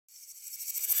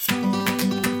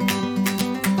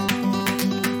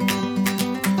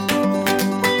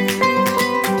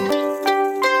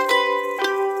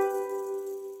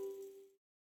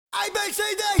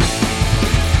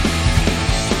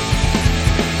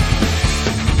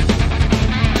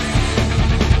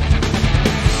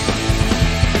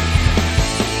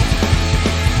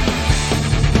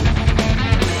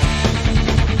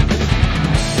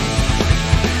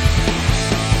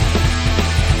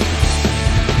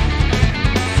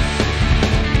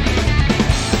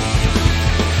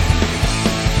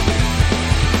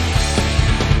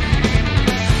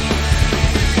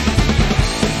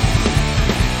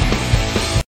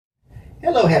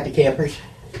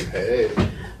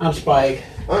I'm Spike.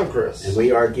 I'm Chris. And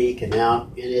we are Geeking Out.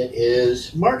 And it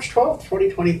is March 12th,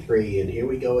 2023. And here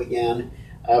we go again.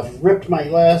 I've ripped my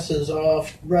glasses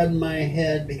off, rubbed my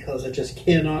head because I just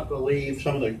cannot believe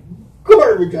some of the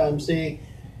garbage I'm seeing.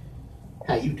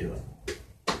 How you doing?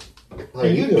 How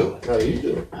you doing? How you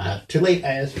doing? Too late, I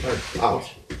asked first. Oh.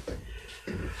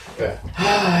 Okay.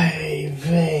 Hi,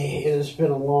 vey. It has been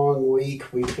a long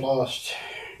week. We lost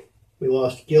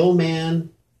Gilman.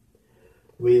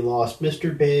 We lost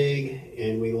Mr. Big,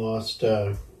 and we lost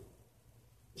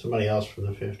somebody else from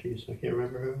the 50s. I can't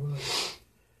remember who it was.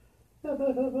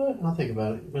 I'll think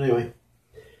about it. But anyway,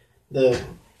 the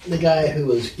guy who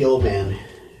was Gilman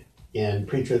in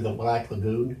Preacher of the Black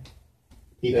Lagoon,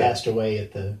 he passed away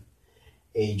at the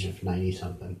age of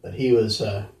 90-something. But he was,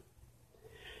 I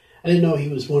didn't know he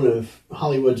was one of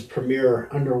Hollywood's premier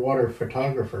underwater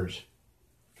filmographers.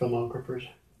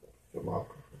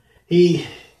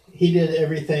 He did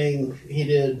everything. He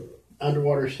did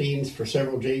underwater scenes for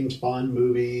several James Bond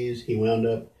movies. He wound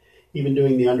up even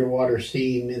doing the underwater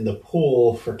scene in the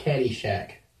pool for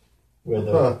Caddyshack, where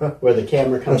the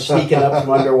camera comes sneaking up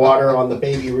from underwater on the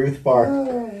Baby Ruth bar.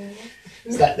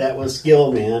 That was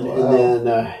Gilman. Wow. And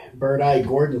then Bird Eye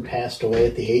Gordon passed away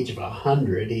at the age of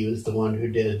 100. He was the one who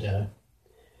did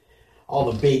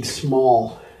all the big,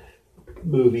 small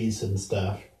movies and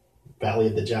stuff. Valley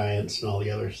of the Giants and all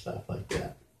the other stuff like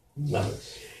that.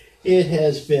 Nice. It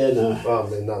has been... well, I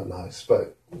mean, not nice,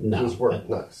 but his work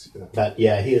nice. Yeah. But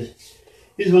yeah, he's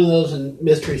one of those, and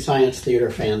Mystery Science Theater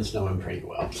fans know him pretty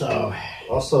well. So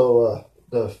also,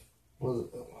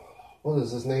 what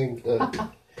is his name?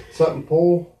 Something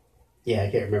Pool? Yeah,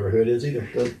 I can't remember who it is either.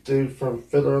 The dude from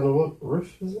Fiddler on the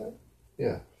Roof, is that?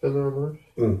 Yeah, Fiddler on the Roof.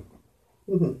 Mm.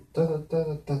 Mm-hmm. Da da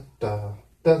da da da.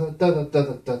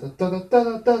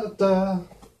 Da-da-da-da-da-da-da-da-da-da-da.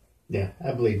 Yeah,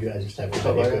 I believe you. I just have no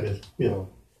Like idea who it is.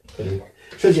 Yeah.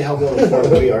 Shows you how well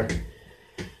informed we are.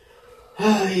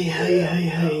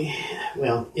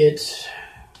 Well, it's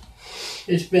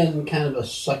been kind of a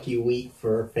sucky week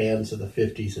for fans of the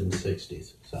 50s and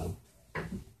 60s. So,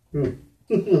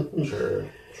 Sure.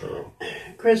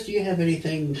 Chris, do you have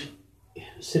anything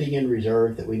sitting in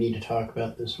reserve that we need to talk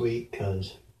about this week?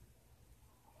 Because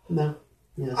no.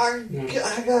 Yes,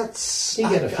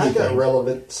 I got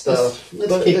relevant stuff,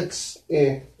 it's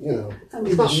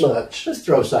not much. Let's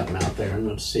throw something out there and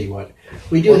let's see what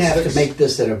we do. Have to make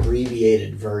this an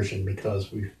abbreviated version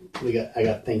because I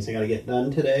got things I got to get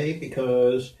done today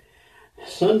because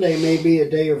Sunday may be a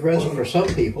day of rest for some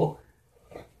people.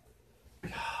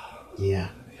 Yeah.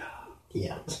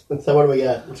 So what do we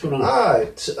got? What's going on? All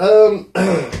right.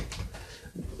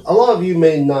 A lot of you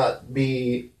may not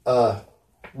be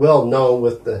well known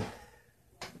with the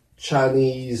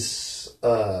Chinese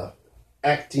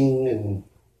acting and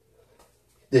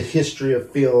the history of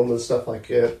film and stuff like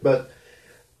that, but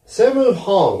Sammo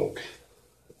Hung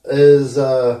is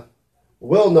a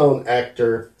well-known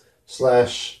actor /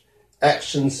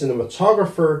 action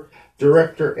cinematographer,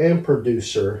 director, and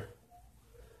producer.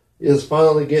 Is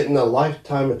finally getting a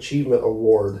Lifetime Achievement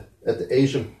Award at the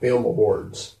Asian Film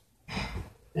Awards.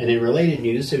 And in related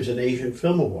news, there's an Asian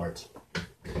Film Awards.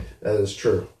 That is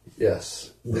true.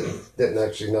 Yes. Didn't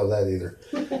actually know that either.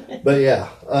 But yeah.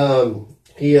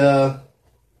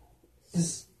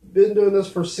 He's been doing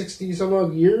this for 60-some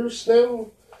odd years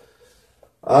now.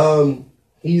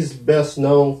 He's best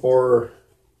known for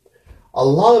a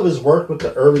lot of his work with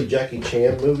the early Jackie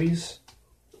Chan movies.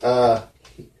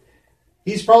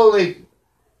 He's probably,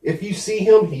 if you see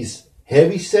him, he's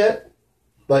heavy set,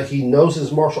 but he knows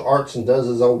his martial arts and does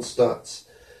his own stunts.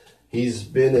 He's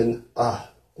been in a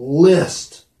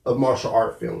list of martial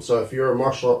art films. So if you're a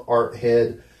martial art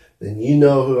head, then you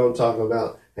know who I'm talking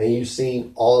about, and you've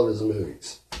seen all of his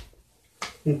movies.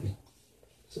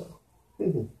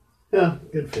 Yeah,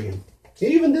 good for him. He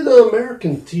even did an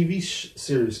American TV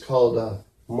series called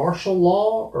Martial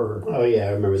Law, or oh yeah,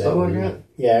 I remember that something one. like that.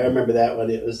 Yeah, I remember that one.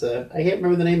 It was I can't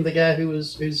remember the name of the guy who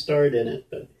starred in it,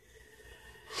 but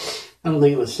I don't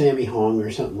think it was Sammy Hong or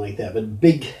something like that. But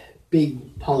big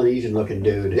Polynesian looking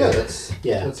dude. Yeah, that's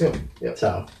him. Yep.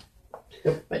 So,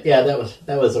 but yeah, that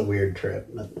was a weird trip.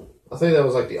 I think that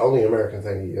was like the only American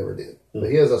thing he ever did.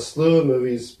 But he has a slew of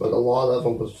movies, but a lot of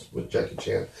them was with Jackie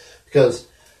Chan, because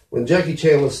when Jackie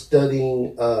Chan was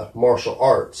studying martial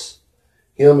arts,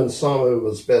 him and Sammo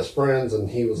was best friends,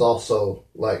 and he was also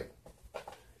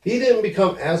he didn't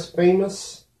become as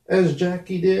famous as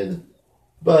Jackie did,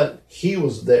 but he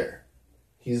was there.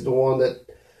 He's the one that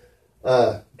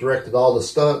directed all the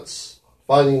stunts,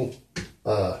 fighting,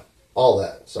 all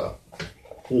that. So,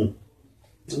 you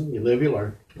live, you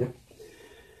learn. Yep.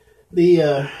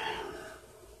 The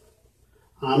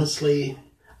honestly,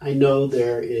 I know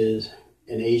there is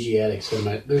an Asiatic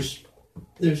cinema. There's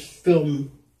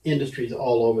film industries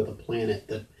all over the planet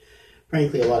that,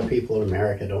 frankly, a lot of people in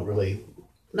America don't really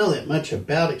know that much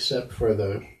about, except for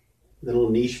the little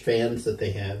niche fans that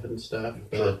they have and stuff.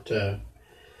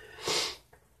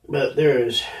 But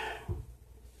there's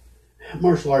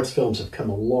martial arts films have come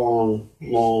a long,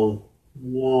 long,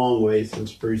 long way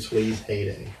since Bruce Lee's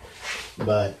heyday.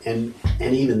 And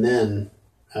even then,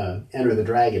 Enter the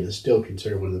Dragon is still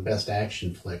considered one of the best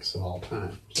action flicks of all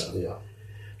time.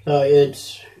 So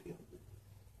it's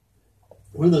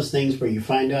one of those things where you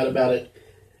find out about it,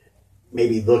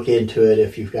 maybe look into it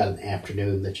if you've got an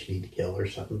afternoon that you need to kill or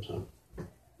something. So,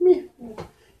 yeah,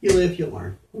 you live, you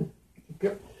learn.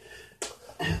 Yep.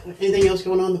 Anything else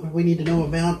going on that we need to know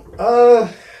about?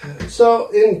 So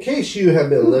in case you have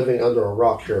been living under a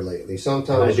rock here lately,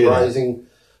 sometimes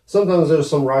there's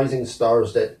some rising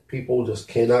stars that people just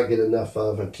cannot get enough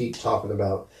of and keep talking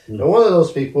about. And one of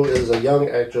those people is a young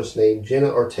actress named Jenna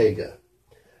Ortega.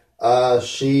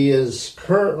 She has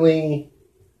played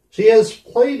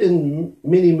in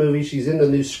many movies. She's in the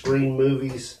new Scream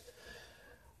movies.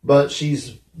 But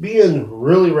she's being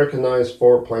really recognized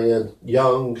for playing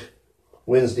young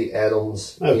Wednesday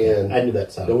Addams in I knew that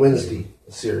the Wednesday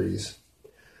series.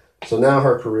 So now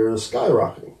her career is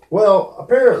skyrocketing. Well,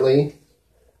 apparently,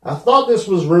 I thought this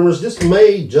was rumors. This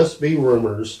may just be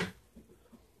rumors.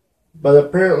 But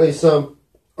apparently some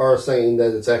are saying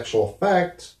that it's actual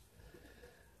fact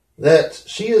that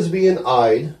she is being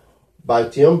eyed by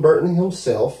Tim Burton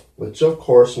himself, which of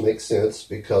course makes sense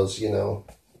because,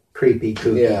 creepy,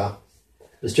 kooky. Yeah.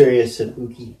 Mysterious and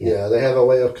ooky. Yeah, they have a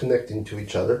way of connecting to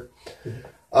each other.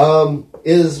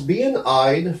 Is being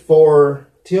eyed for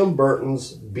Tim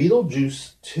Burton's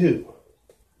Beetlejuice 2.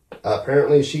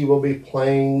 Apparently she will be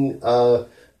playing the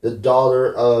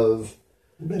daughter of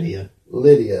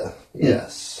Lydia,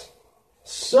 yes.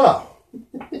 So.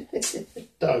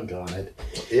 Doggone it.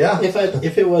 Yeah.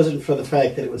 If it wasn't for the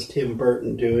fact that it was Tim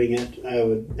Burton doing it, I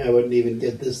wouldn't even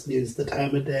get this news the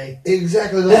time of day.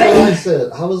 Exactly. That's what I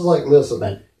said. I was like,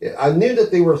 listen, I knew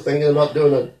that they were thinking about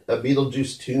doing a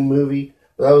Beetlejuice 2 movie,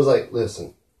 but I was like,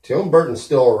 listen, Tim Burton's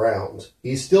still around.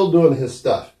 He's still doing his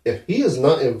stuff. If he is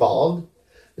not involved,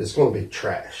 it's going to be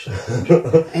trash.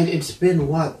 And it's been,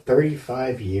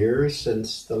 35 years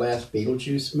since the last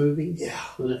Beetlejuice movie? Yeah.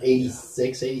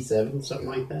 86, 87, something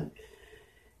like that.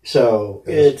 So,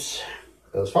 it's...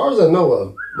 As far as I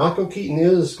know, Michael Keaton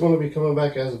is going to be coming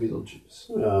back as Beetlejuice.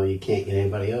 Well, you can't get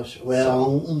anybody else.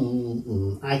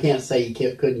 Well, I can't say you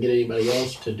couldn't get anybody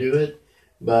else to do it,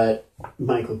 but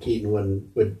Michael Keaton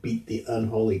would beat the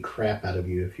unholy crap out of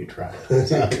you if you tried.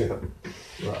 So,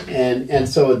 right. And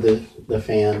so would the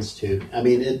fans, too. I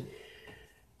mean,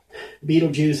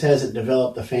 Beetlejuice hasn't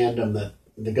developed the fandom that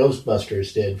the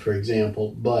Ghostbusters did, for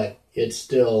example, but it's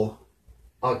still...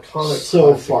 iconic,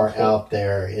 so far out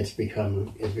there, it's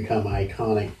become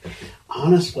iconic.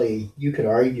 Honestly, you could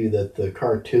argue that the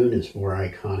cartoon is more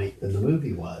iconic than the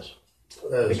movie was,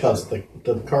 because the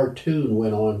cartoon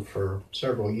went on for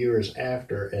several years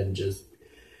after and just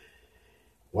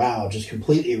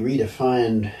completely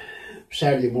redefined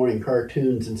Saturday morning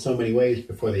cartoons in so many ways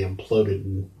before they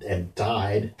imploded and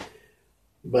died.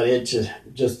 But it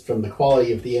just from the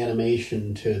quality of the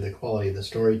animation to the quality of the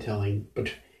storytelling,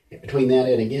 but between that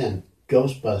and, again,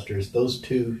 Ghostbusters, those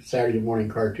two Saturday morning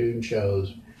cartoon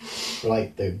shows were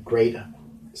like the great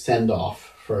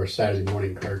send-off for Saturday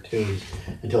morning cartoons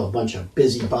until a bunch of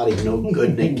busybody,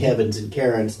 no-good Nick Kevins and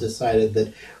Karens decided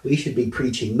that we should be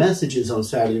preaching messages on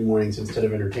Saturday mornings instead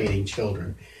of entertaining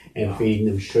children and feeding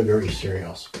them sugary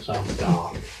cereals. So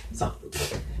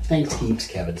thanks heaps,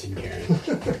 Kevins and Karens.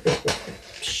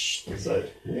 So,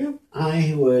 yeah.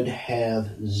 I would have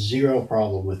zero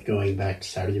problem with going back to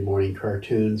Saturday morning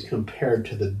cartoons compared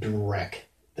to the dreck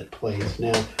that plays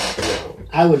now.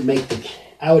 I would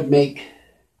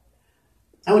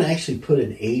actually put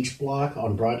an age block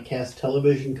on broadcast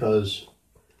television because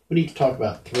we need to talk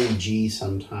about 3G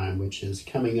sometime, which is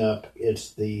coming up. It's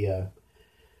the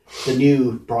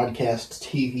new broadcast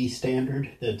TV standard.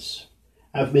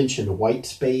 I've mentioned white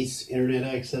space internet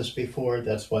access before.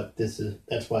 That's what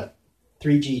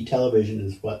 3G television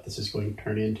is, what this is going to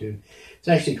turn into. It's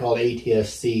actually called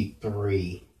ATSC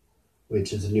 3,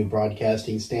 which is a new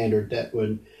broadcasting standard that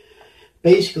would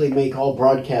basically make all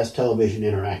broadcast television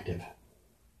interactive.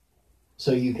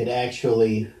 So you could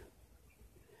actually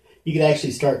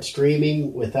start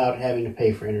streaming without having to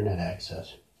pay for internet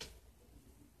access.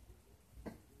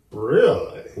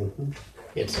 Really? Mm-hmm.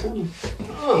 It's coming.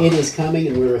 Oh. It is coming,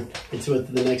 and it's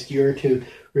within the next year or two.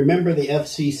 Remember the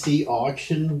FCC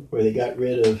auction where they got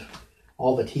rid of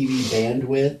all the TV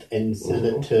bandwidth and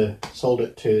sold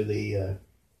it to the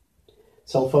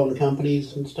cell phone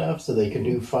companies and stuff so they could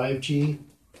do 5G.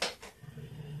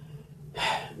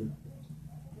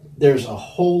 There's a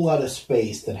whole lot of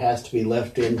space that has to be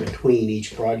left in between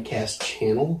each broadcast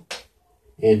channel.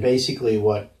 And basically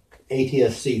what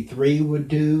ATSC3 would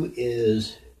do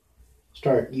is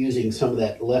start using some of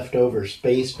that leftover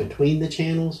space between the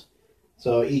channels.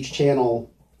 So each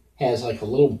channel has like a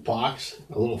little box,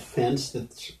 a little fence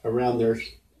that's around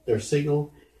their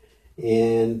signal.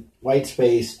 And white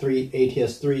space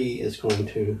ATS3 is going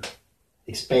to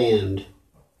expand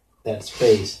that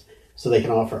space so they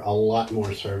can offer a lot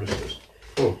more services.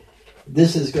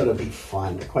 This is going to be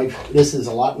fun. This is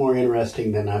a lot more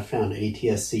interesting than I found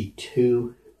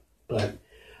ATSC2. But,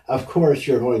 of course,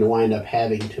 you're going to wind up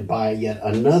having to buy yet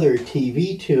another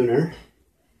TV tuner.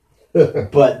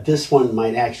 But this one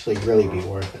might actually really be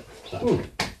worth it. So.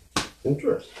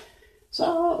 Interesting.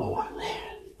 So,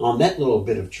 on that little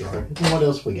bit of jargon, what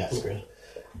else we got, Chris?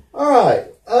 All right.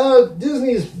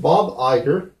 Disney's Bob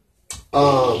Iger.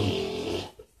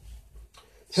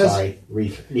 Sorry,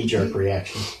 knee-jerk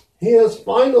reaction. He has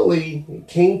finally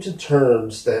came to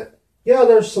terms that, yeah,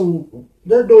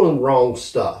 they're doing wrong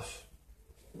stuff.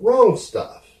 Wrong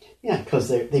stuff. Yeah, because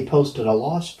they posted a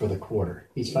loss for the quarter.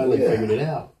 He's finally figured it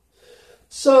out.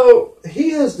 So,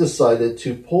 he has decided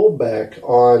to pull back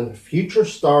on future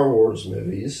Star Wars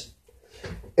movies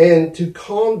and to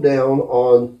calm down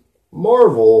on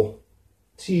Marvel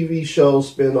TV show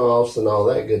spin-offs and all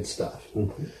that good stuff.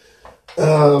 Mm-hmm.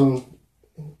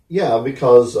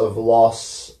 Because of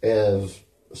loss of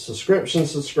subscription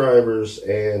subscribers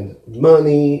and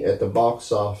money at the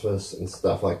box office and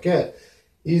stuff like that.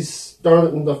 He's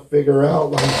starting to figure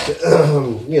out,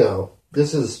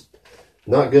 this is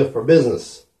not good for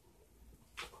business.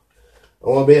 I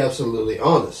want to be absolutely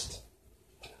honest.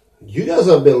 You guys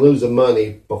have been losing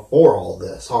money before all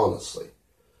this, honestly.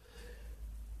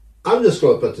 I'm just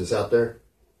going to put this out there.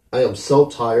 I am so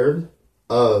tired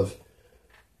of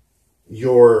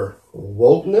your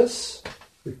wokeness,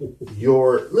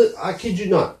 I kid you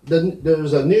not.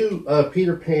 There's a new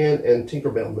Peter Pan and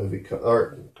Tinkerbell movie,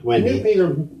 or Wendy. New Peter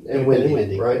and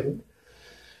Wendy, right?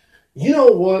 You know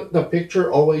what the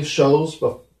picture always shows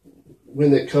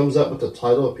when it comes up with the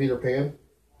title of Peter Pan?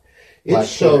 It Black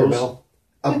shows Tinkerbell.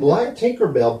 a black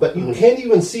Tinkerbell, but you can't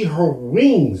even see her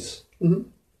wings. Mm-hmm.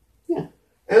 Yeah.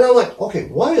 And I'm like, okay,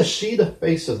 why is she the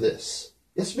face of this?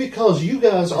 It's because you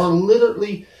guys are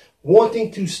literally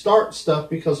wanting to start stuff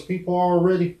because people are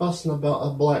already fussing about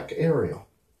a black Ariel.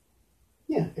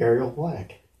 Yeah, Arial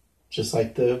black. Just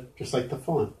like the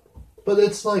font. But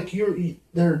it's like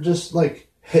they're just like,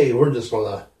 hey, we're just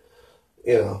gonna,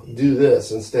 do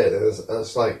this instead. And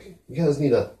it's like, you guys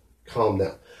need to calm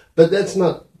down. But that's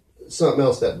not something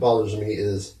else that bothers me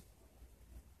is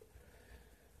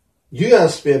you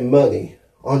guys spend money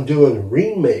on doing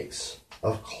remakes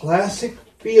of classic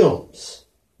films.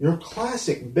 Your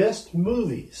classic best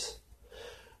movies.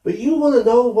 But you want to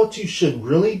know what you should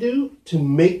really do to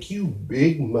make you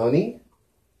big money?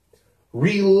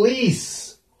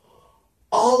 Release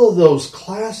all of those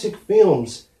classic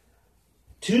films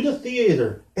to the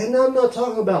theater. And I'm not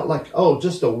talking about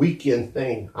just a weekend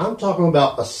thing. I'm talking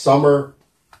about a summer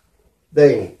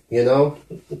thing,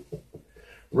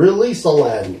 Release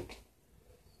Aladdin.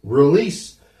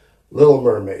 Release Little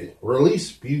Mermaid.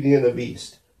 Release Beauty and the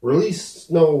Beast. Release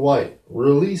Snow White.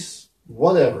 Release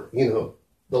whatever.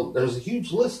 There's a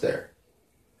huge list there.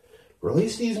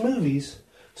 Release these movies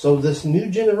so this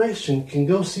new generation can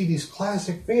go see these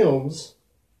classic films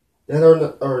that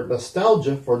are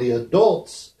nostalgia for the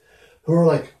adults who are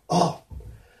like, oh,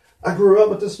 I grew up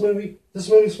with this movie. This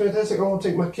movie's fantastic. I want to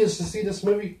take my kids to see this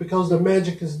movie because the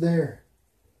magic is there.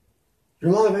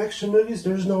 Your live action movies,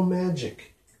 there's no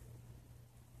magic.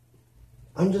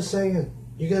 I'm just saying,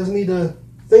 you guys need to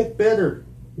think better.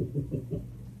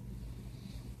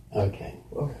 Okay.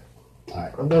 All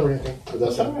right. I'm done ranting.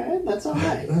 That's all right. That's all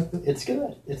right. It's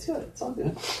good. It's good. It's all good.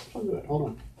 It's all good. Hold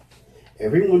on.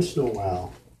 Every once in a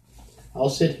while, I'll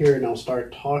sit here and I'll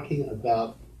start talking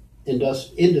about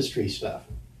industry stuff.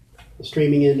 The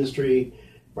streaming industry,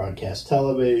 broadcast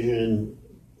television,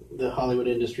 the Hollywood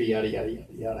industry, yada, yada,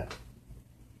 yada, yada.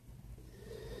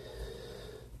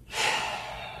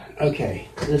 Okay,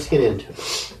 let's get into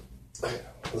it.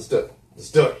 Let's do it.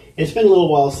 Let's do it. It's been a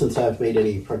little while since I've made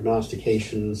any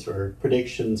prognostications or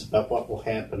predictions about what will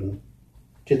happen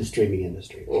to the streaming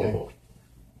industry. Okay? Oh.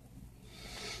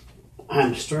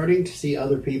 I'm starting to see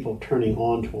other people turning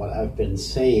on to what I've been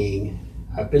saying.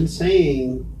 I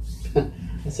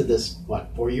said this,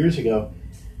 4 years ago?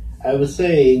 I was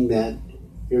saying that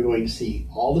you're going to see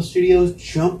all the studios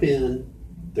jump in,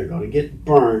 they're going to get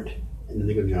burnt, and then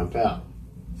they're going to jump out.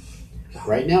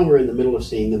 Right now we're in the middle of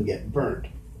seeing them get burnt.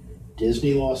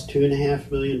 Disney lost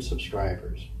 2.5 million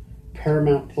subscribers.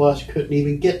 Paramount Plus couldn't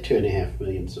even get 2.5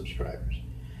 million subscribers.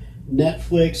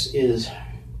 Netflix is...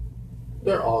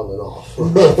 They're on and off.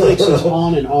 Netflix is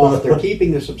on and off. They're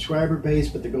keeping their subscriber base,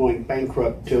 but they're going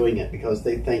bankrupt doing it because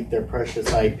they think their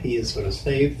precious IP is going to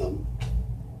save them.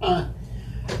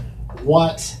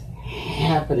 What's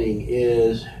happening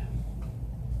is,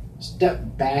 step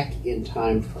back in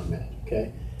time for a minute,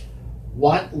 okay?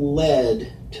 What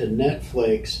led to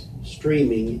Netflix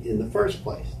streaming in the first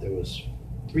place? There was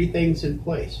 3 things in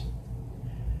place.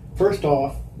 First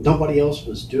off, nobody else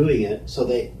was doing it, so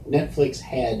Netflix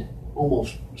had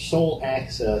almost sole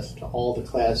access to all the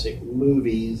classic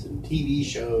movies and TV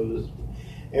shows,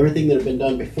 everything that had been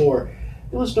done before.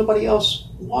 There was nobody else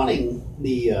wanting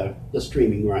the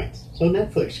streaming rights, so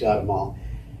Netflix got them all.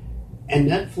 And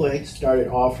Netflix started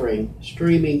offering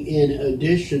streaming in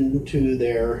addition to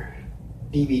their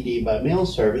DVD by mail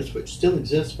service, which still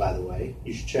exists, by the way.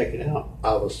 You should check it out.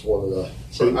 I was one of the...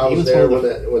 I was there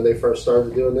when they first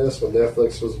started doing this, when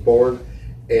Netflix was born,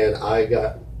 and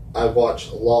I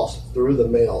watched Lost through the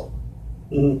mail.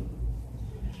 Mm-hmm.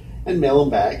 And mail them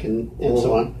back and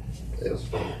so on. It was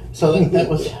fun. So that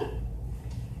was...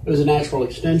 It was a natural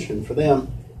extension for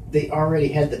them. They already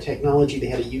had the technology. They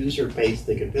had a user base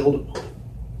they could build upon.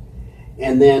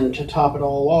 And then to top it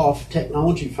all off,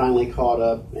 technology finally caught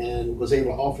up and was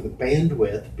able to offer the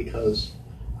bandwidth, because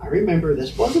I remember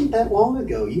this wasn't that long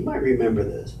ago. You might remember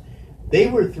this. They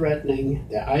were threatening,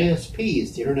 the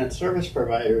ISPs, the Internet Service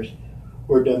Providers,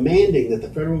 were demanding that the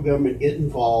federal government get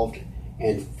involved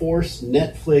and force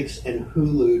Netflix and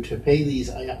Hulu to pay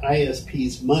these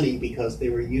ISPs money because they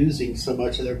were using so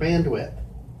much of their bandwidth.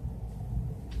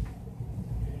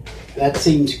 That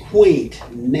seems quaint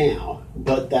now,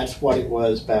 but that's what it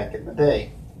was back in the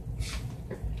day.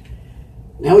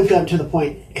 Now we've gotten to the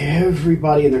point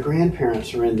everybody and their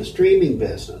grandparents are in the streaming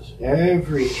business.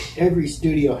 Every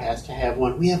studio has to have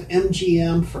one. We have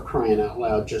MGM, for crying out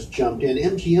loud, just jumped in.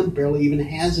 MGM barely even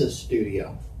has a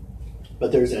studio.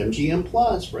 But there's MGM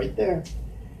Plus right there.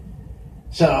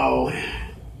 So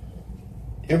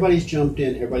everybody's jumped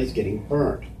in, everybody's getting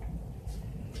burnt.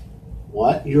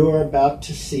 What you're about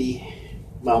to see,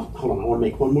 well, hold on, I want to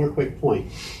make one more quick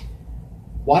point.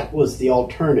 What was the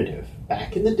alternative?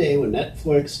 Back in the day when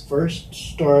Netflix first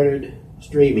started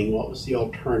streaming, what was the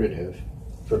alternative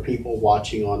for people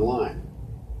watching online?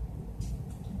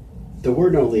 There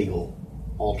were no legal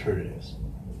alternatives.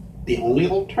 The only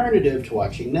alternative to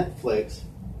watching Netflix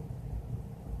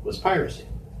was piracy.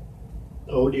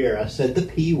 Oh dear, I said the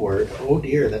P word. Oh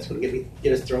dear, that's going to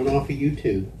get us thrown off of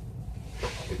YouTube.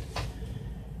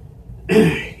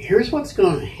 Here's what's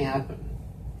going to happen.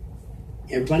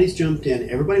 Everybody's jumped in.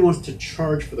 Everybody wants to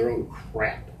charge for their own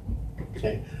crap.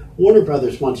 Okay, Warner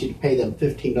Brothers wants you to pay them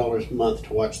 $15 a month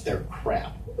to watch their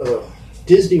crap. Ugh.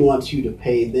 Disney wants you to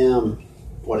pay them,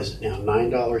 what is it now,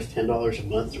 $9, $10 a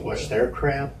month to watch their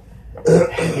crap.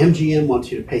 MGM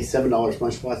wants you to pay $7 a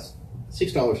month to watch,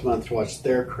 $6 a month to watch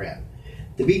their crap.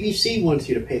 The BBC wants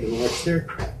you to pay them to watch their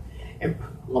crap. And,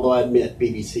 although I admit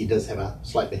BBC does have a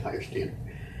slightly higher standard.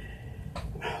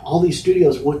 All these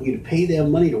studios want you to pay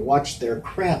them money to watch their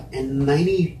crap, and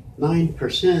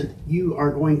 99% you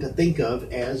are going to think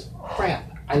of as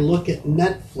crap. I look at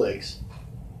Netflix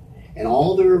and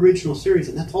all their original series,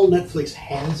 and that's all Netflix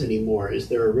has anymore is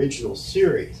their original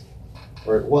series,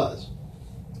 or it was.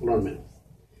 Hold on a minute.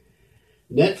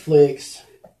 Netflix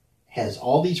has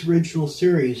all these original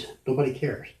series. Nobody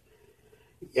cares.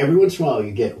 Every once in a while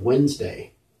you get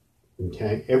Wednesday.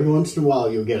 Okay? Every once in a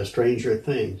while you'll get a Stranger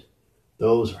Things.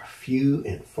 Those are few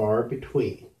and far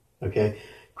between. Okay?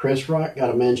 Chris Rock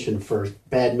got a mention for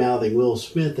bad-mouthing Will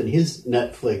Smith in his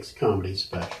Netflix comedy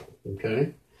special.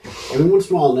 Okay? Every once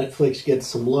in a while Netflix gets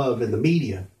some love in the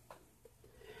media.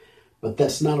 But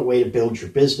that's not a way to build your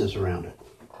business around it.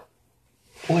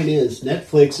 Point is,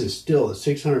 Netflix is still a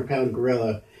 600-pound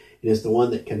gorilla and is the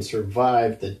one that can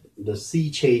survive the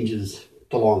sea changes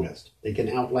the longest. They can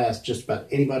outlast just about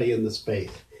anybody in the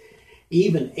space.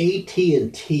 Even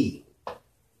AT&T,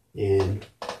 and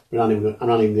I'm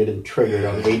not even getting triggered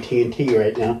on AT&T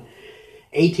right now.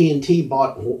 AT&T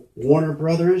bought Warner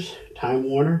Brothers, Time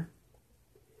Warner,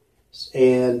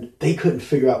 and they couldn't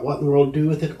figure out what in the world to do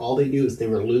with it. All they knew is they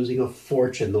were losing a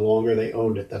fortune the longer they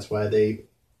owned it. That's why they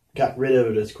got rid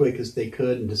of it as quick as they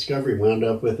could, and Discovery wound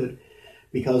up with it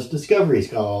because Discovery's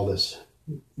got all this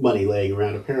money laying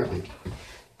around apparently.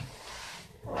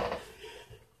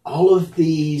 all of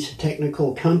these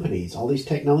technical companies, all these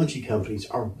technology companies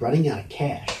are running out of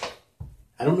cash.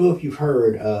 I don't know if you've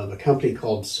heard of a company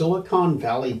called Silicon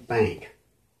Valley Bank.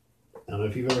 I don't know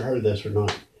if you've ever heard of this or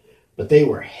not, but they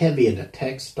were heavy into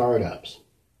tech startups.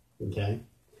 Okay.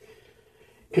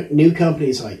 New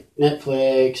companies like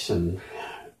Netflix and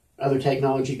other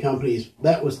technology companies,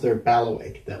 that was their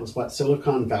bailiwick. That was what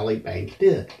Silicon Valley Bank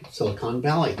did. Silicon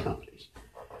Valley companies.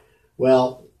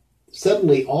 Well,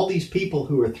 suddenly all these people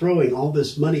who were throwing all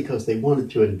this money because they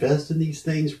wanted to invest in these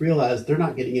things realized they're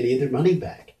not getting any of their money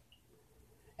back.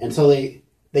 And so they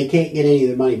can't get any of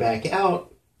their money back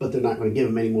out, but they're not going to give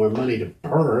them any more money to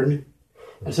burn.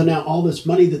 And so now all this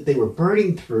money that they were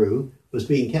burning through was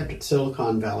being kept at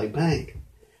Silicon Valley Bank.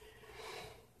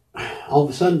 All of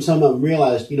a sudden, some of them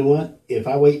realized, you know what, if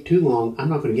I wait too long, I'm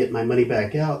not going to get my money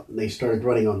back out. And they started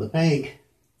running on the bank.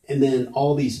 And then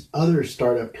all these other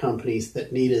startup companies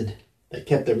that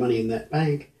kept their money in that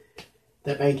bank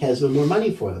has no more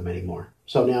money for them anymore.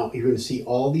 So now you're going to see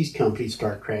all these companies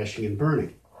start crashing and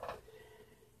burning.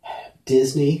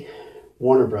 Disney,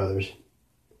 Warner Brothers,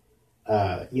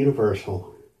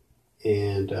 Universal,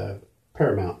 and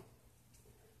Paramount.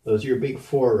 Those are your big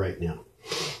four right now.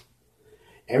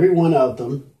 Every one of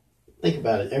them, think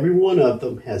about it, every one of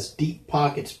them has deep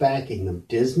pockets backing them.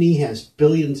 Disney has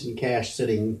billions in cash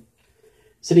sitting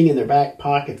in their back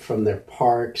pocket from their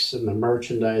parks and the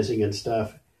merchandising and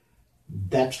stuff.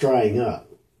 That's drying up.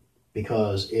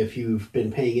 Because if you've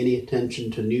been paying any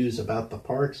attention to news about the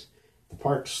parks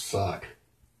suck.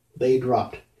 They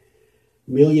dropped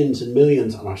millions and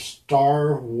millions on a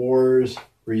Star Wars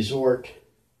resort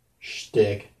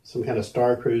shtick, some kind of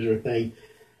Star Cruiser thing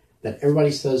that everybody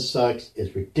says sucks,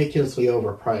 is ridiculously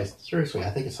overpriced. Seriously,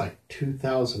 I think it's like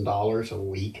 $2,000 a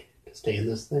week to stay in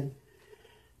this thing.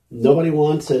 Nobody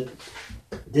wants it.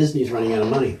 Disney's running out of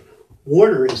money.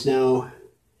 Warner is now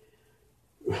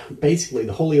basically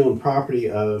the wholly owned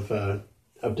property of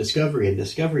Discovery, and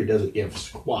Discovery doesn't give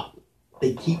squat.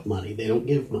 They keep money. They don't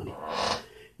give money.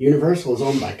 Universal is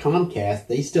owned by Comcast.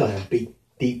 They still have big,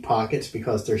 deep pockets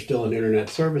because they're still an internet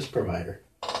service provider.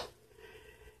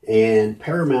 And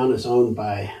Paramount is owned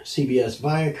by CBS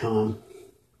Viacom.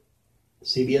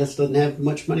 CBS doesn't have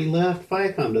much money left.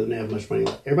 Viacom doesn't have much money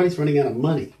left. Everybody's running out of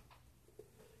money.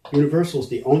 Universal's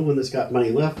the only one that's got money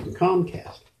left from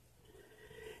Comcast.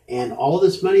 And all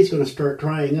this money is going to start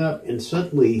drying up, and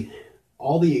suddenly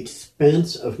all the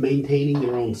expense of maintaining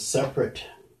their own separate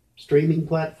streaming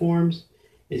platforms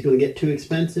is going to get too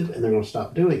expensive, and they're going to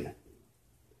stop doing it.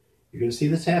 You're going to see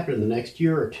this happen in the next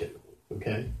year or two,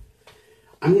 okay?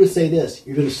 I'm going to say this.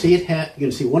 You're going to see you're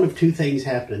going to see one of two things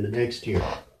happen in the next year,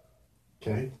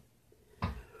 okay?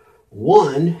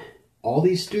 One, all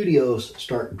these studios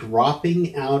start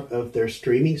dropping out of their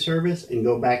streaming service and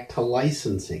go back to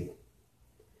licensing.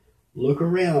 Look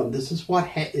around. This is what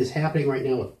is happening right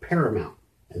now with Paramount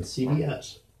and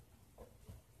CBS.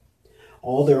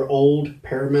 All their old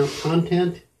Paramount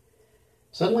content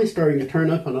suddenly starting to turn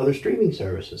up on other streaming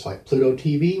services like Pluto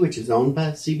TV, which is owned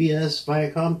by CBS,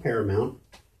 Viacom, Paramount.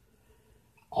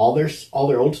 All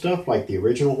their old stuff like the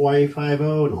original Hawaii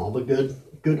Five-0 and all the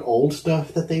good old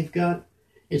stuff that they've got.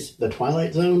 It's the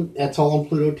Twilight Zone. That's all on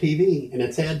Pluto TV, and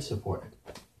it's ad supported.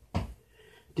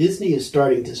 Disney is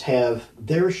starting to have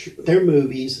their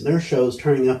movies and their shows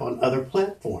turning up on other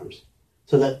platforms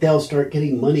so that they'll start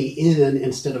getting money in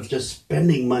instead of just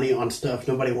spending money on stuff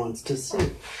nobody wants to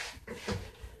see.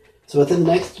 So within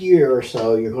the next year or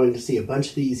so, you're going to see a bunch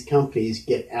of these companies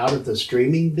get out of the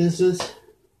streaming business,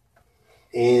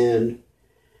 and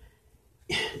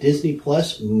Disney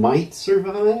Plus might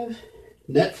survive.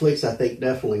 Netflix, I think,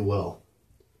 definitely will.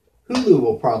 Hulu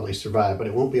will probably survive, but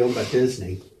it won't be owned by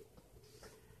Disney.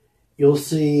 You'll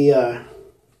see, I'd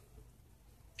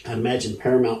imagine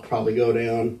Paramount probably go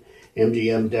down.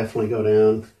 MGM definitely go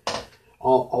down. A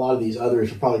lot of these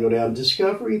others will probably go down.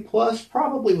 Discovery Plus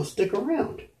probably will stick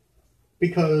around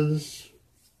because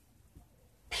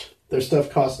their stuff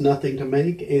costs nothing to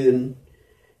make and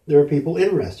there are people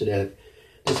interested in it.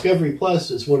 Discovery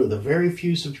Plus is one of the very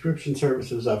few subscription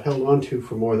services I've held on to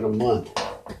for more than a month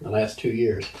in the last 2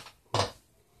 years.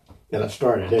 That I've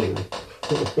started anyway.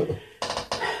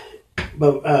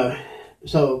 But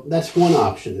so that's one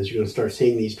option, is you're going to start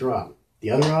seeing these drop. The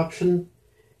other option,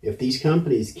 if these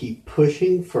companies keep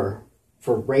pushing for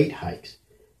rate hikes,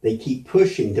 they keep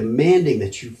pushing, demanding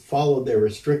that you follow their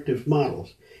restrictive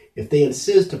models. If they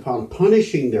insist upon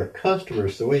punishing their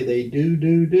customers the way they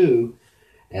do,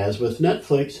 as with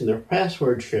Netflix and their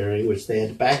password sharing, which they had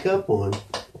to back up on,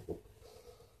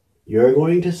 you're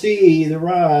going to see the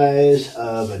rise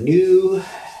of a new,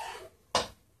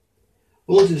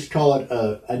 We'll just call it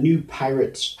a new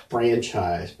Pirates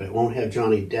franchise, but it won't have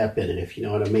Johnny Depp in it, if you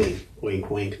know what I mean.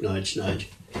 Wink, wink, nudge, nudge.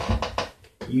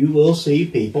 You will see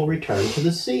people return to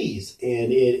the seas,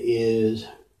 and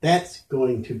that's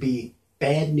going to be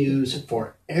bad news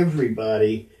for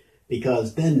everybody,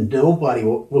 because then nobody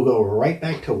will go right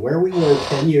back to where we were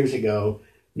 10 years ago.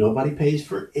 Nobody pays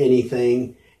for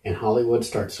anything, and Hollywood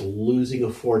starts losing a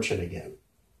fortune again.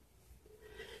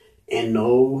 And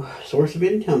no source of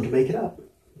income to make it up,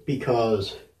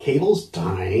 because cable's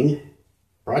dying,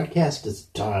 broadcast is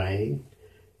dying,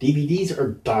 DVDs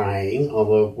are dying,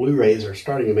 although Blu-rays are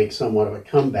starting to make somewhat of a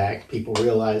comeback. People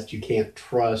realized you can't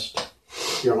trust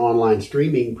your online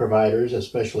streaming providers,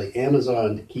 especially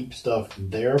Amazon, to keep stuff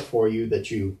there for you that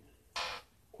you,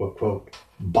 quote, quote,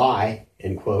 buy,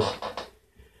 end quote.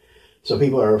 So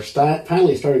people are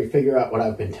finally starting to figure out what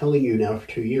I've been telling you now for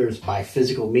 2 years: buy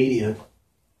physical media.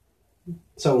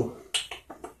 So,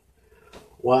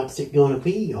 what's it going to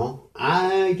be, y'all?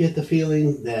 I get the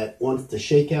feeling that once the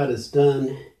shakeout is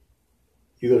done,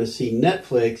 you're going to see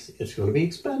Netflix. It's going to be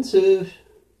expensive.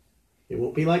 It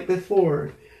won't be like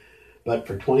before. But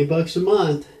for $20 a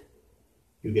month,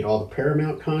 you get all the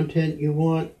Paramount content you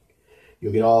want.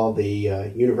 You'll get all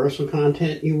the Universal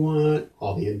content you want,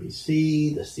 all the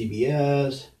NBC, the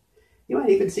CBS. You might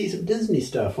even see some Disney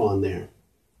stuff on there.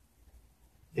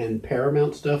 And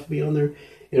Paramount stuff will be on there.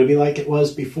 It'll be like it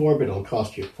was before, but it'll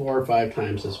cost you 4 or 5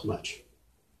 times as much.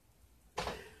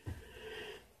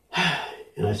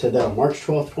 And I said that on March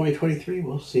 12th, 2023.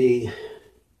 We'll see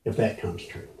if that comes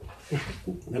true.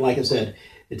 And like I said,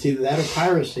 it's either that or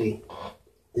piracy.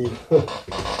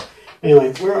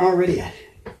 Anyway, we're already at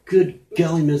good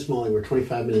golly, Miss Molly. We're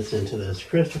 25 minutes into this.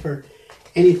 Christopher,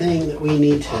 anything that we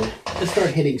need to... Let's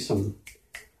start hitting some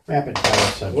rapid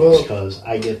fire subjects, because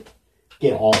I get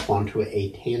off onto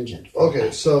a tangent. Okay,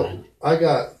 so I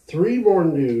got 3 more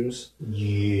news.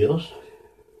 Yes.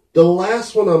 The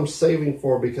last one I'm saving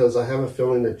for, because I have a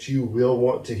feeling that you will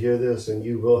want to hear this and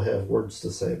you will have words to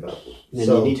say about it.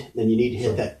 Then you need to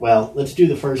hit that. Well, let's do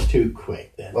the first 2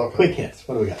 quick then. Okay. Quick hits.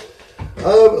 What do we got?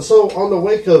 So on the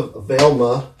wake of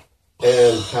Velma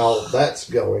and how that's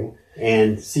going.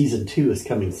 And season 2 is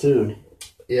coming soon.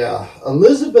 Yeah,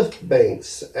 Elizabeth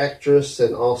Banks, actress,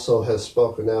 and also has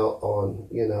spoken out on,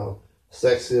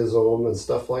 sexism and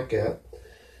stuff like that,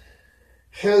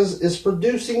 is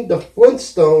producing the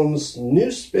Flintstones'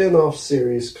 new spin-off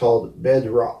series called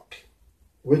Bedrock,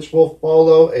 which will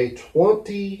follow a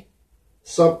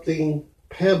 20-something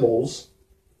Pebbles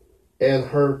and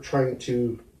her trying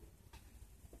to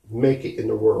make it in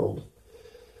the world.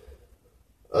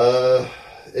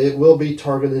 It will be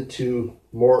targeted to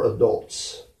more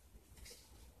adults.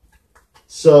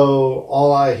 So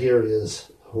all I hear is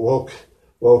woke,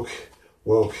 woke,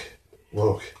 woke,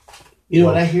 woke. You know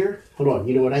what I hear? Hold on.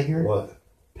 You know what I hear? What?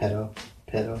 Pedo,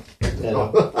 pedo,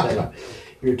 pedo, pedo.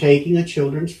 You're taking a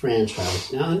children's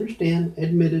franchise. Now understand,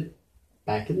 admitted,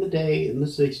 back in the day, in the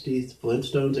 60s,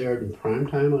 Flintstones aired in prime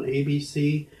time on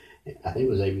ABC. I think it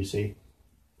was ABC.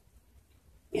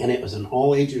 And it was an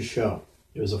all ages show.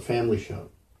 It was a family show.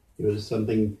 It was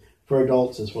something for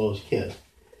adults as well as kids.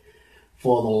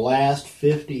 For the last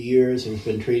 50 years, it's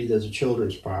been treated as a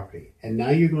children's property. And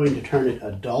now you're going to turn it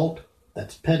adult.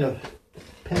 That's pedo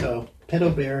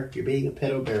bear. You're being a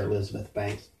pedo bear, Elizabeth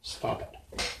Banks. Stop it.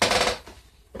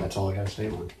 That's all I got to say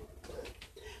on it.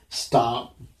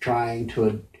 Stop trying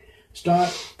to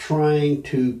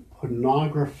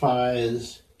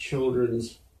pornographize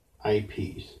children's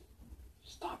IPs.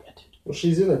 Stop it. Well,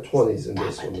 she's in her 20s in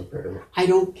this one, apparently. I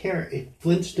don't care.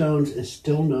 Flintstones is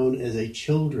still known as a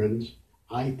children's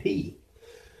IP.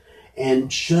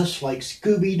 And just like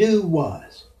Scooby-Doo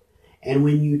was. And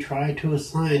when you try to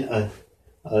assign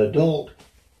adult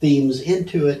themes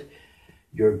into it,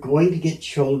 you're going to get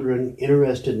children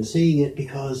interested in seeing it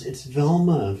because it's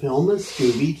Velma. Velma's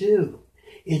Scooby-Doo.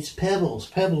 It's Pebbles.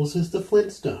 Pebbles is the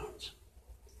Flintstones.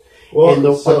 Well, and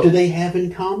what do they have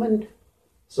in common?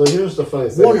 So here's the funny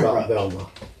thing about Velma.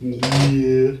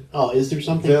 Yeah. Oh, is there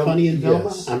something funny in Velma?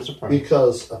 Yes, I'm surprised.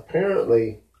 Because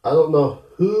apparently, I don't know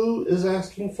who is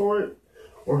asking for it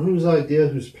or whose idea,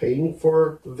 who's paying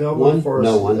for Velma.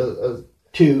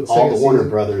 Two, all the Warner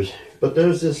Brothers. But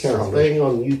there's this thing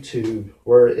on YouTube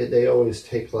where they always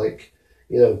take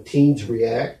teens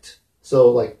react.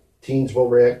 So teens will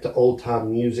react to old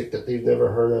time music that they've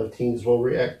never heard of. Teens will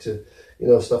react to,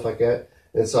 stuff like that.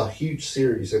 And it's a huge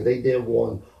series, and they did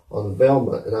one on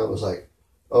Velma, and I was like,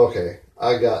 okay,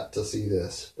 I got to see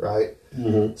this, right?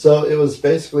 Mm-hmm. So it was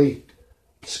basically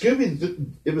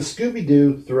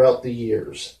Scooby-Doo throughout the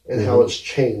years and how it's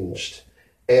changed.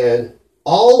 And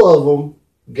all of them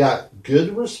got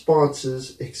good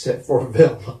responses except for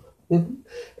Velma. Mm-hmm.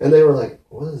 And they were like,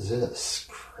 what is this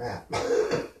crap?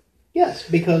 Yes,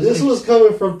 because this was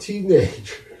coming from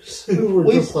teenagers who were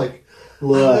just like,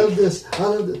 look, I love this.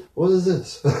 What is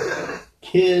this?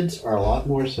 Kids are a lot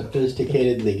more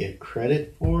sophisticated than they get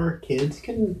credit for. Kids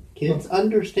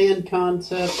understand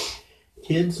concepts.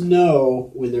 Kids know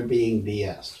when they're being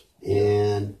BS.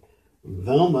 And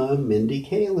Velma, Mindy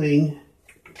Kaling.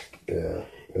 Yeah.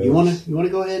 You want to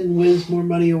go ahead and whiz more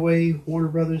money away, Warner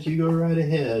Brothers? You go right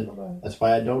ahead. That's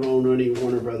why I don't own any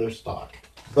Warner Brothers stock.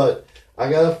 But I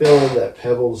got a feeling that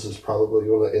Pebbles is probably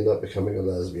going to end up becoming a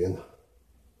lesbian.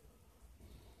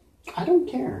 I don't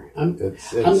care. I'm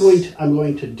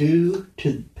going to do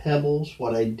to Pebbles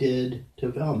what I did to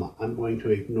Velma. I'm going to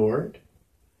ignore it.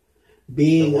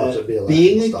 Being a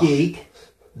geek,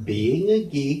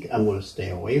 I'm going to stay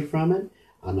away from it.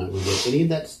 I'm not going to get any of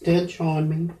that stench on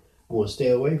me. I'm going to stay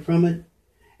away from it,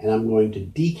 and I'm going to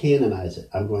decanonize it.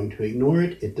 I'm going to ignore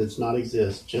it. It does not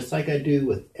exist, just like I do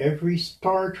with every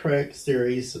Star Trek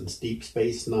series since Deep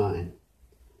Space Nine.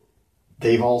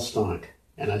 They've all stunk,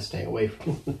 and I stay away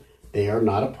from them. They are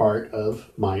not a part of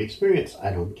my experience.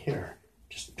 I don't care.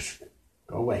 Just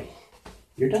go away.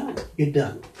 You're done. You're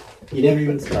done. You never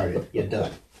even started. You're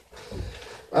done.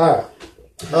 All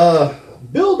right.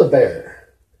 Build-A-Bear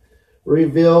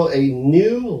reveal a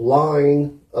new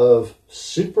line of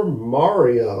Super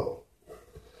Mario.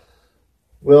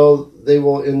 Well, they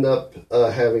will end up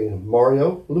having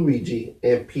Mario, Luigi,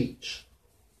 and Peach.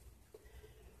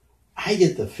 I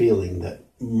get the feeling that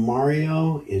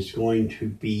Mario is going to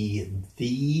be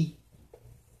the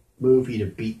movie to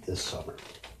beat this summer.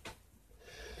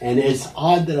 And it's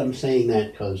odd that I'm saying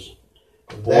that because,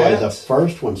 boy, the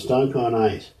first one stunk on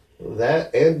ice.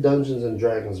 That and Dungeons and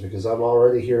Dragons, because I'm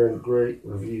already hearing great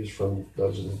reviews from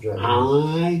Dungeons and Dragons.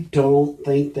 I don't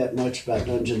think that much about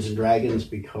Dungeons and Dragons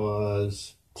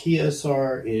because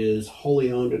TSR is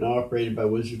wholly owned and operated by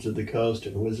Wizards of the Coast,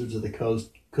 and Wizards of the Coast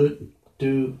couldn't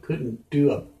do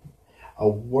a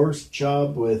worse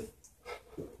job with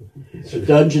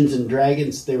Dungeons and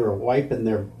Dragons. They were wiping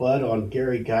their butt on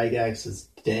Gary Gygax's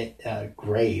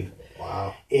grave.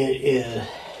 Wow.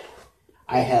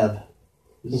 I have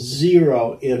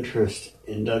zero interest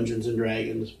in Dungeons and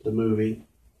Dragons, the movie.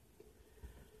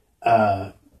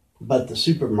 But the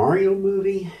Super Mario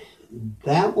movie,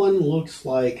 that one looks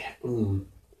like,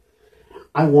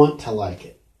 I want to like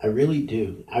it. I really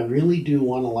do. I really do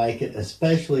want to like it,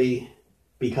 especially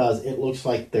because it looks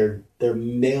like they're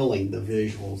nailing the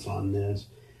visuals on this.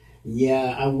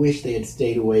 Yeah, I wish they had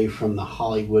stayed away from the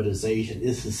Hollywoodization.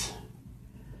 This is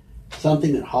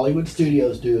something that Hollywood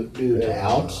studios do to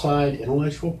outside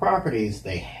intellectual properties.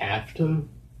 They have to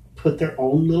put their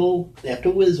own they have to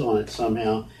whiz on it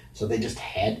somehow. So they just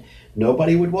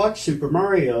nobody would watch Super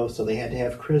Mario, so they had to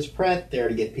have Chris Pratt there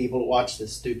to get people to watch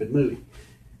this stupid movie.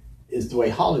 Is the way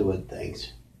Hollywood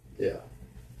thinks. Yeah.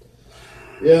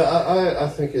 Yeah, I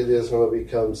think it is going to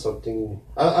become something.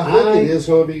 I think it is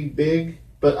going to be big,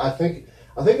 but I think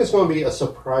it's going to be a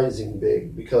surprising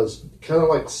big because kind of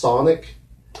like Sonic.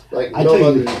 Like I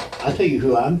tell you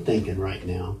who I'm thinking right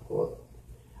now. What?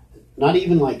 Not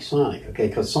even like Sonic, okay?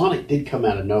 Because Sonic did come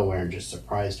out of nowhere and just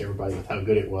surprised everybody with how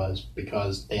good it was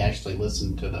because they actually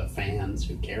listened to the fans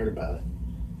who cared about it.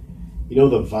 You know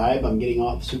the vibe I'm getting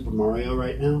off Super Mario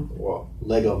right now? What?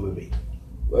 Lego Movie.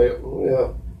 Yeah.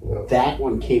 That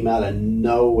one came out of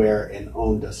nowhere and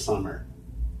owned a summer.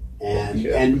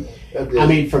 And I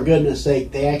mean, for goodness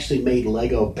sake, they actually made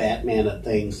Lego Batman a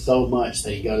thing so much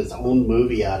that he got his own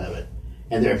movie out of it.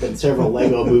 And there have been several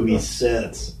Lego movies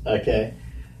since, okay?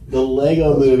 The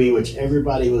Lego movie, which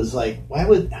everybody was like, I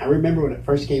remember when it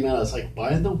first came out, I was like,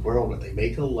 why in the world would they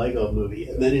make a Lego movie?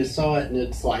 And then you saw it and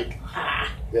it's like,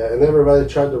 Yeah, and everybody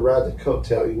tried to ride the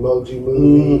coattail. Emoji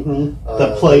Movie. Mm-hmm.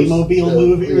 The Playmobil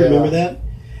movie, remember that?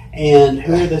 And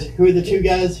who are the two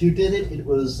guys who did it? It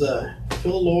was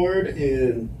Phil Lord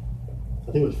and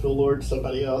I think it was Phil Lord and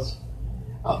somebody else.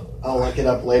 I'll look it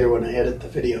up later when I edit the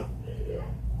video. Yeah.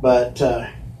 But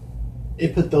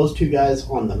it put those two guys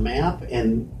on the map,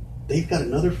 and they've got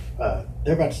another.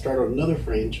 They're about to start on another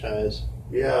franchise.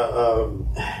 Yeah.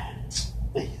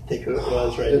 I think who it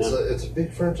was right now. It's a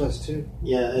big franchise too.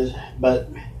 Yeah, but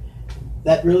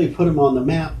that really put them on the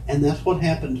map, and that's what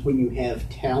happens when you have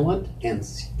talent and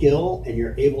skill, and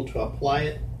you're able to apply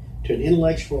it to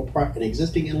an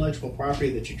existing intellectual property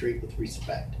that you treat with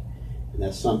respect, and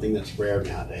that's something that's rare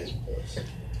nowadays.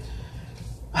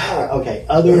 Okay,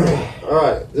 All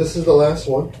right, this is the last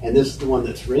one. And this is the one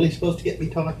that's really supposed to get me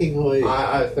talking?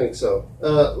 I think so.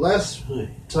 Last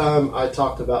time I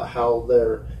talked about how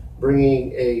they're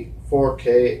bringing a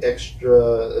 4K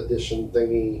extra edition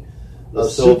thingy The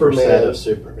of silver set Superman. of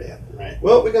Superman, right?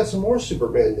 Well, we got some more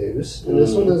Superman news, and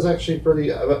this one is actually pretty.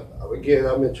 Again,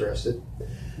 I'm interested.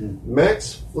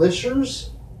 Max Fleischer's.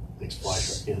 Max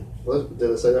Fleischer, yeah. What,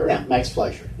 did I say that right? Yeah, Max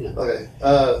Fleischer, yeah. Okay.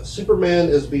 Superman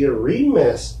is being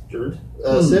remastered.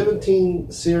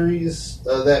 17 series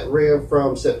that ran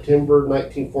from September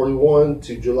 1941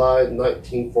 to July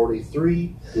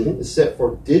 1943 is set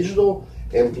for digital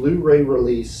and Blu-ray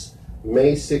release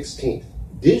May 16th.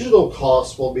 Digital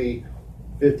costs will be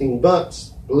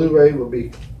 $15. Blu-ray will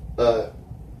be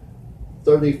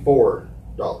 $34.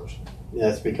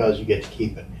 That's because you get to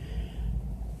keep it.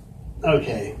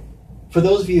 Okay. For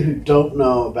those of you who don't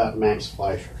know about Max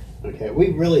Fleischer, okay,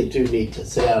 we really do need to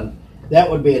sit down.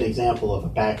 That would be an example of a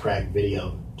backrack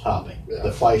video topic,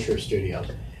 the Fleischer Studios,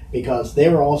 because they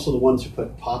were also the ones who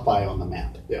put Popeye on the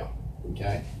map. Yeah.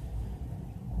 Okay.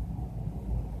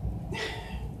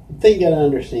 The thing you got to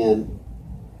understand,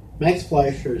 Max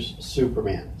Fleischer's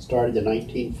Superman started in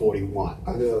 1941.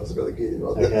 I knew I was going to get you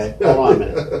on Okay, that. hold on a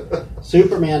minute.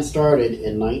 Superman started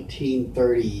in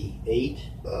 1938,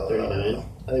 39. I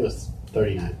think it was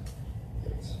 39.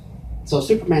 So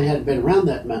Superman hadn't been around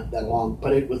that long,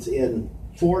 but it was in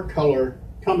 4-color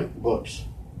comic books,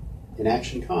 in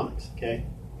Action Comics, okay?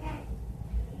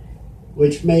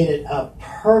 Which made it a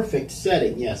perfect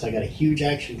setting. Yes, I got a huge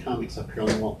Action Comics up here on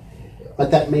the wall.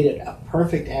 But that made it a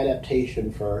perfect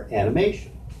adaptation for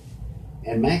animation.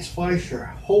 And Max Fleischer,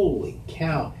 holy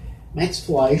cow. Max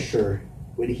Fleischer,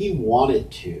 when he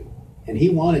wanted to, and he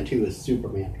wanted to as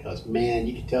Superman, because, man,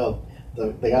 you could tell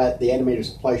the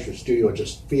animators at Fleischer Studio are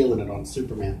just feeling it on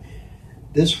Superman.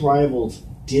 This rivals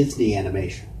Disney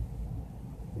animation.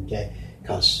 Okay?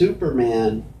 Because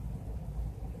Superman...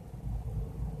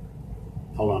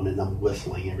 Hold on a minute, I'm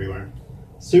whistling everywhere.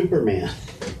 Superman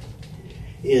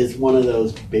is one of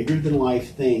those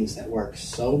bigger-than-life things that works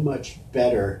so much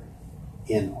better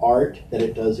in art than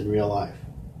it does in real life.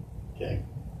 Okay?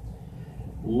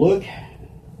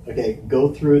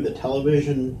 Go through the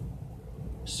television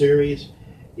series.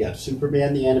 You have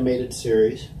Superman the Animated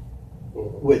Series,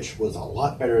 which was a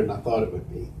lot better than I thought it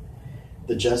would be.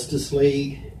 The Justice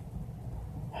League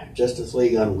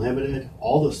Unlimited,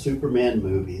 all the Superman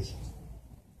movies.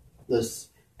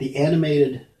 The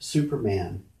animated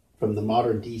Superman from the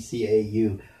modern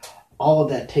DCAU, all of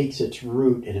that takes its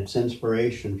root and its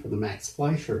inspiration from the Max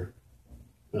Fleischer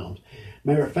films.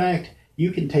 Matter of fact,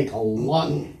 you can take a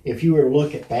lot, if you were to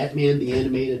look at Batman the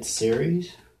Animated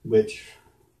Series, which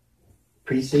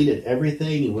preceded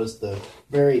everything and was the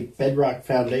very bedrock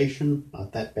foundation,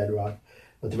 not that bedrock,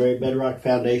 but the very bedrock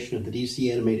foundation of the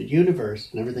DC animated universe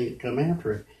and everything that come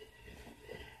after it.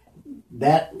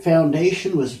 That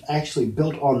foundation was actually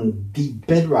built on the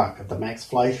bedrock of the Max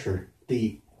Fleischer,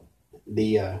 the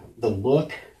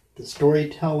look, the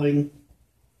storytelling,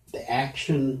 the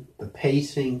action, the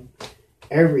pacing,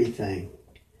 everything.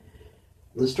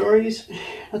 The story's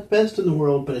not the best in the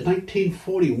world, but in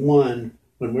 1941,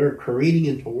 when we were careening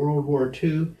into World War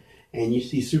II, and you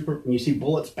see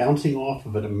bullets bouncing off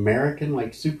of an American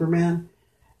like Superman,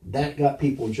 that got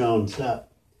people jonesed up.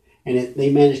 And they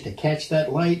managed to catch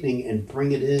that lightning and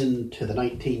bring it into the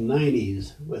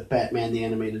 1990s with Batman the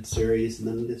Animated Series and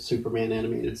then the Superman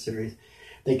Animated Series.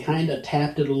 They kind of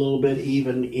tapped it a little bit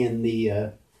even in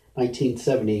the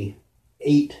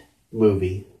 1978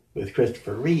 movie with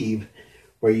Christopher Reeve,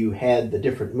 where you had the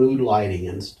different mood lighting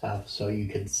and stuff, so you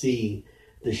could see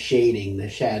the shading, the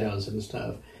shadows and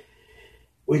stuff.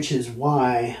 Which is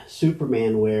why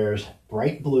Superman wears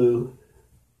bright blue,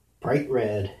 bright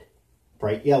red,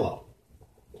 bright yellow.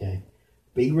 Okay,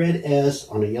 big red S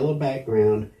on a yellow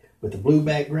background with a blue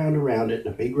background around it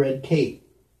and a big red cape.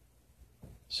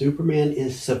 Superman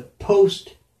is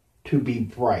supposed to be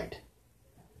bright.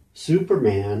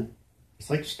 Superman, it's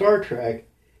like Star Trek,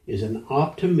 is an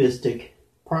optimistic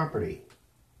property.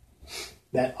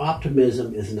 That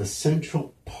optimism is an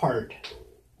essential part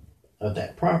of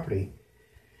that property.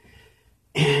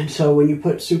 And so when you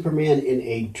put Superman in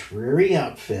a dreary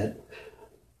outfit,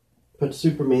 put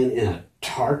Superman in a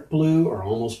dark blue or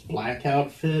almost black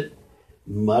outfit,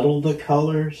 muddle the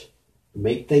colors,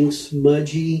 make things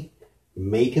smudgy,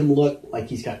 make him look like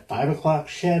he's got 5 o'clock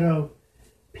shadow,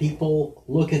 people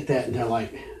look at that and they're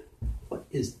like, what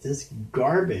is this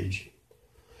garbage?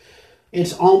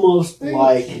 It's almost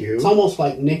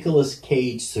like Nicolas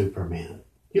Cage Superman.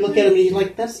 You look at him and you're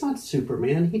like, that's not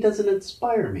Superman. He doesn't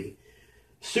inspire me.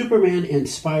 Superman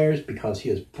inspires because he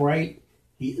is bright,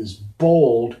 he is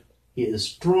bold, he is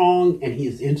strong, and he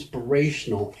is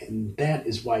inspirational. And that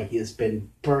is why he has been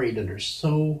buried under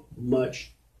so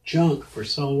much junk for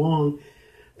so long,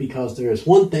 Because there is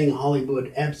one thing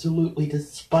Hollywood absolutely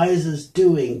despises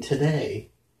doing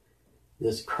today.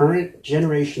 This current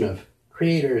generation of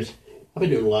creators, I've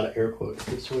been doing a lot of air quotes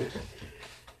this week.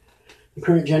 The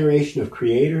current generation of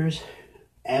creators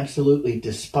absolutely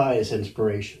despise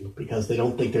inspiration because they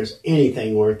don't think there's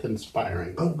anything worth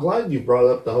inspiring. I'm glad you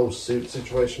brought up the whole suit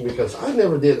situation because I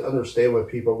never did understand why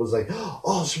people was like,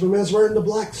 oh, Superman's wearing the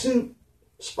black suit.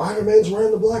 Spider-Man's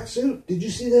wearing the black suit. Did you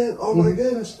see that? Oh my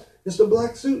goodness. It's the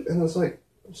black suit. And it's like,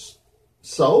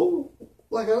 so?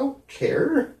 Like, I don't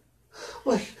care.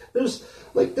 Like, there's,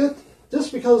 like, that,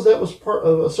 just because that was part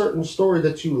of a certain story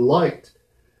that you liked,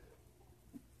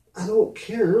 I don't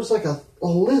care. There's like a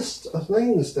list of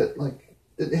things that, like,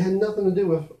 it had nothing to do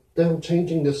with them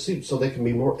changing the suit so they can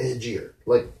be more edgier.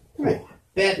 Like, right.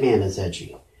 Batman is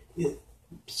edgy.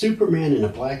 Superman in a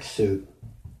black suit,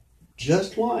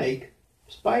 just like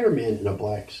Spider-Man in a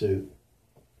black suit.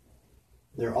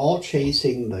 They're all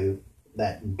chasing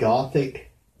that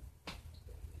gothic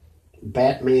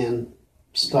Batman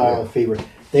style fever.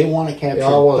 They want to capture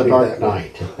the Dark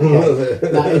Knight.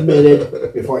 Okay? Now,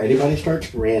 admitted, before anybody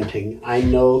starts ranting, I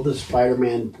know the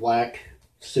Spider-Man black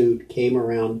suit came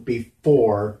around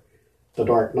before the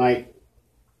Dark Knight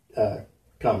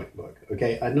comic book.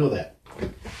 Okay, I know that.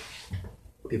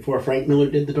 Before Frank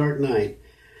Miller did the Dark Knight,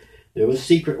 there was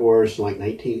Secret Wars in like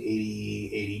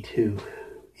 1980, 82.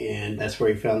 And that's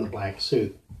where he found the black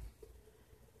suit.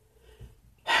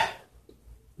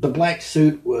 The black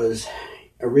suit was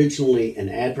originally an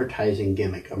advertising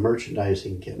gimmick, a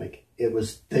merchandising gimmick. It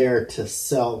was there to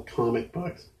sell comic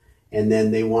books. And then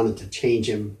they wanted to change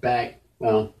him back.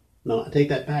 Well, no, I take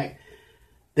that back.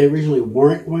 They originally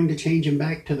weren't going to change him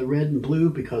back to the red and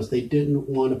blue because they didn't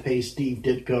want to pay Steve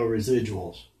Ditko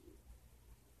residuals.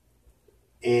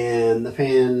 And the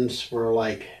fans were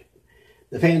like...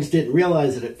 The fans didn't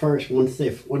realize it at first. Once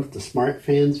the smart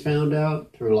fans found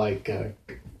out through like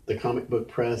the comic book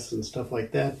press and stuff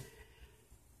like that,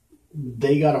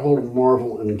 they got a hold of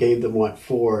Marvel and gave them what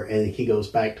for, and he goes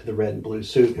back to the red and blue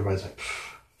suit. Everybody's like,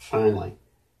 finally.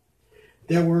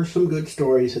 There were some good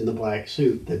stories in the black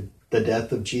suit. The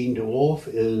death of Jean DeWolf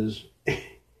is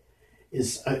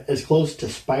as close to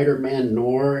Spider-Man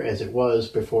noir as it was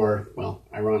before. Well,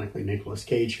 ironically, Nicolas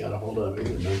Cage got a hold of it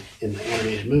in the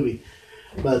animated movie.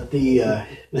 But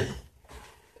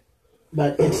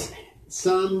but it's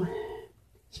some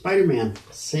Spider-Man,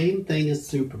 same thing as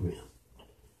Superman,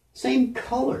 same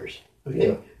colors. Okay,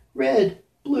 yeah. Red,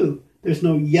 blue. There's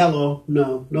no yellow,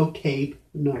 no cape,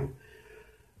 no.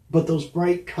 But those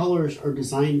bright colors are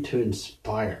designed to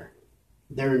inspire.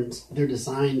 They're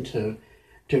designed to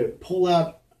pull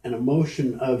out an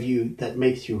emotion of you that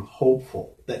makes you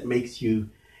hopeful, that makes you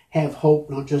have hope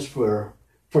not just for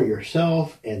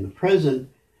yourself and the present,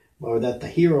 or that the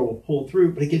hero will pull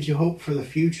through, but it gives you hope for the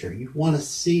future. You want to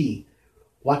see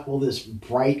what will this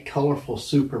bright, colorful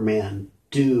Superman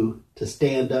do to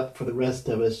stand up for the rest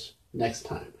of us next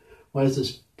time? What is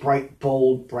this bright,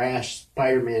 bold, brash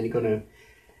Spider-Man going to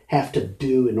have to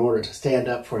do in order to stand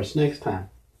up for us next time?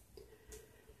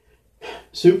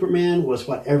 Superman was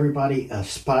what everybody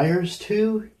aspires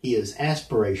to. He is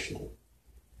aspirational.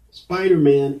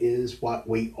 Spider-Man is what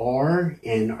we are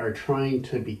and are trying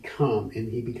to become, and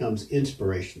he becomes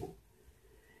inspirational.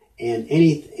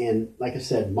 And like I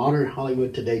said, modern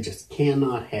Hollywood today just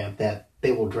cannot have that.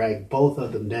 They will drag both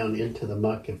of them down into the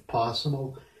muck if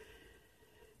possible.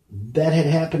 That had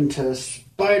happened to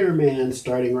Spider-Man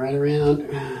starting right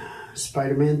around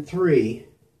Spider-Man 3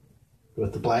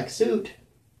 with the black suit.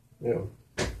 Yeah.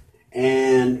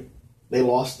 And they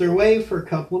lost their way for a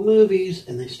couple of movies,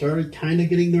 and they started kind of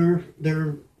getting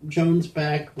their Jones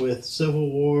back with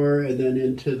Civil War, and then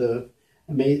into the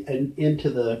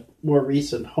more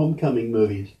recent Homecoming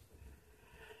movies.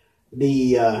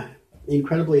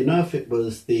 Incredibly enough, it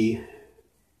was the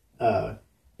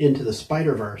Into the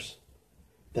Spider-Verse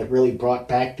that really brought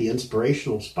back the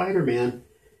inspirational Spider-Man,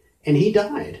 and he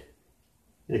died.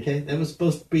 Okay, that was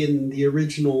supposed to be in the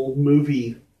original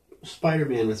movie.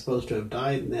 Spider-Man was supposed to have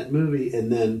died in that movie,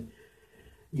 and then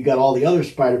you got all the other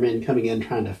Spider-Men coming in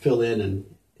trying to fill in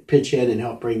and pitch in and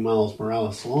help bring Miles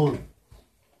Morales along.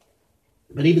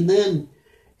 But even then,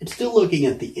 it's still looking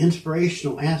at the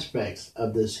inspirational aspects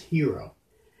of this hero.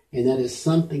 And that is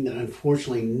something that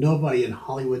unfortunately nobody in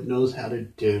Hollywood knows how to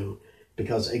do.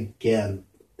 Because again,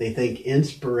 they think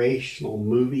inspirational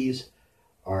movies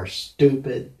are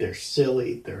stupid, they're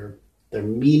silly, they're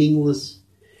meaningless.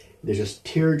 They're just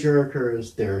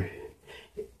tearjerkers.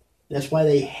 That's why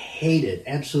they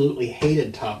absolutely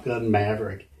hated Top Gun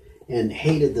Maverick and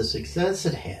hated the success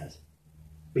it has.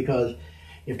 Because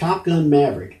if Top Gun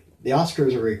Maverick, the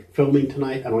Oscars are filming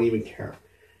tonight, I don't even care.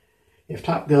 if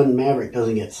Top Gun Maverick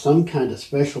doesn't get some kind of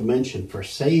special mention for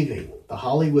saving the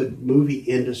Hollywood movie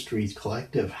industry's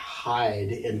collective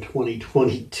hide in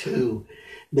 2022,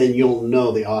 then you'll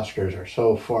know the Oscars are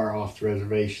so far off the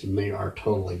reservation they are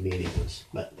totally meaningless.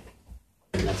 But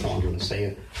that's all I'm going to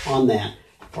say on that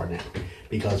for now,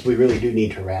 because we really do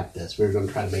need to wrap this. We're going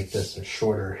to try to make this a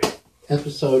shorter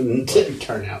episode and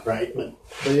turn out right. But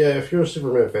yeah, if you're a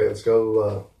Superman fan,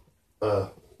 go.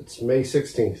 It's May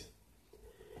 16th.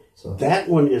 So that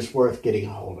one is worth getting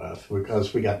a hold of,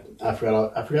 because I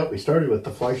forgot we started with the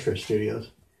Fleischer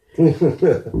Studios.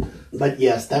 But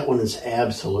yes, that one is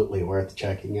absolutely worth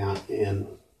checking out. And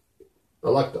I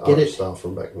like the art style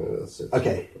from back then.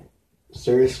 Okay,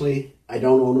 seriously, I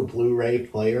don't own a Blu-ray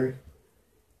player.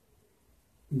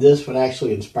 This would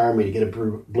actually inspire me to get a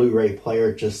Blu-ray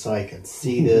player just so I could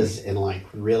see this in like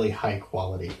really high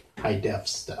quality, high def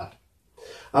stuff.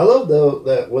 I love though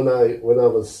that when I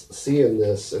was seeing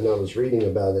this and I was reading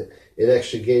about it,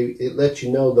 it let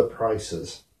you know the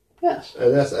prices. Yes,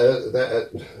 and that's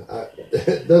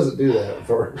it doesn't do that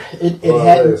for it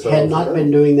had not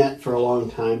been doing that for a long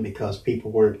time, because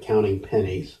people weren't counting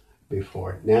pennies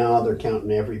before. Now they're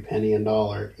counting every penny and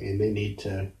dollar, and they need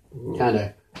to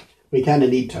we kind of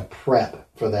need to prep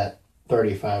for that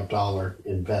 $35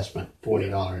 investment,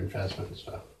 $40 investment and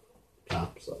stuff.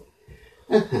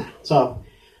 So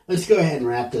let's go ahead and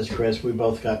wrap this, Chris. We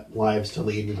both got lives to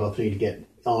lead. We both need to get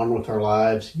on with our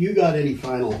lives. You got any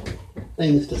final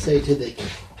things to say to the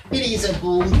kiddies at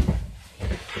home?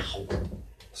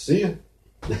 See ya.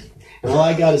 And all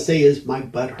I got to say is my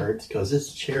butt hurts, because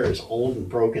this chair is old and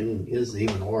broken, and is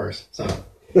even worse. So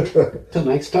till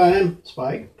next time,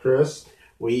 Spike, Chris,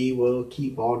 we will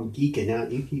keep on geeking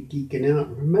out. You keep geeking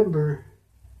out. Remember,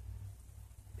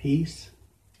 peace,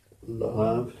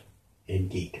 love, and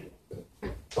geek.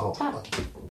 Oh.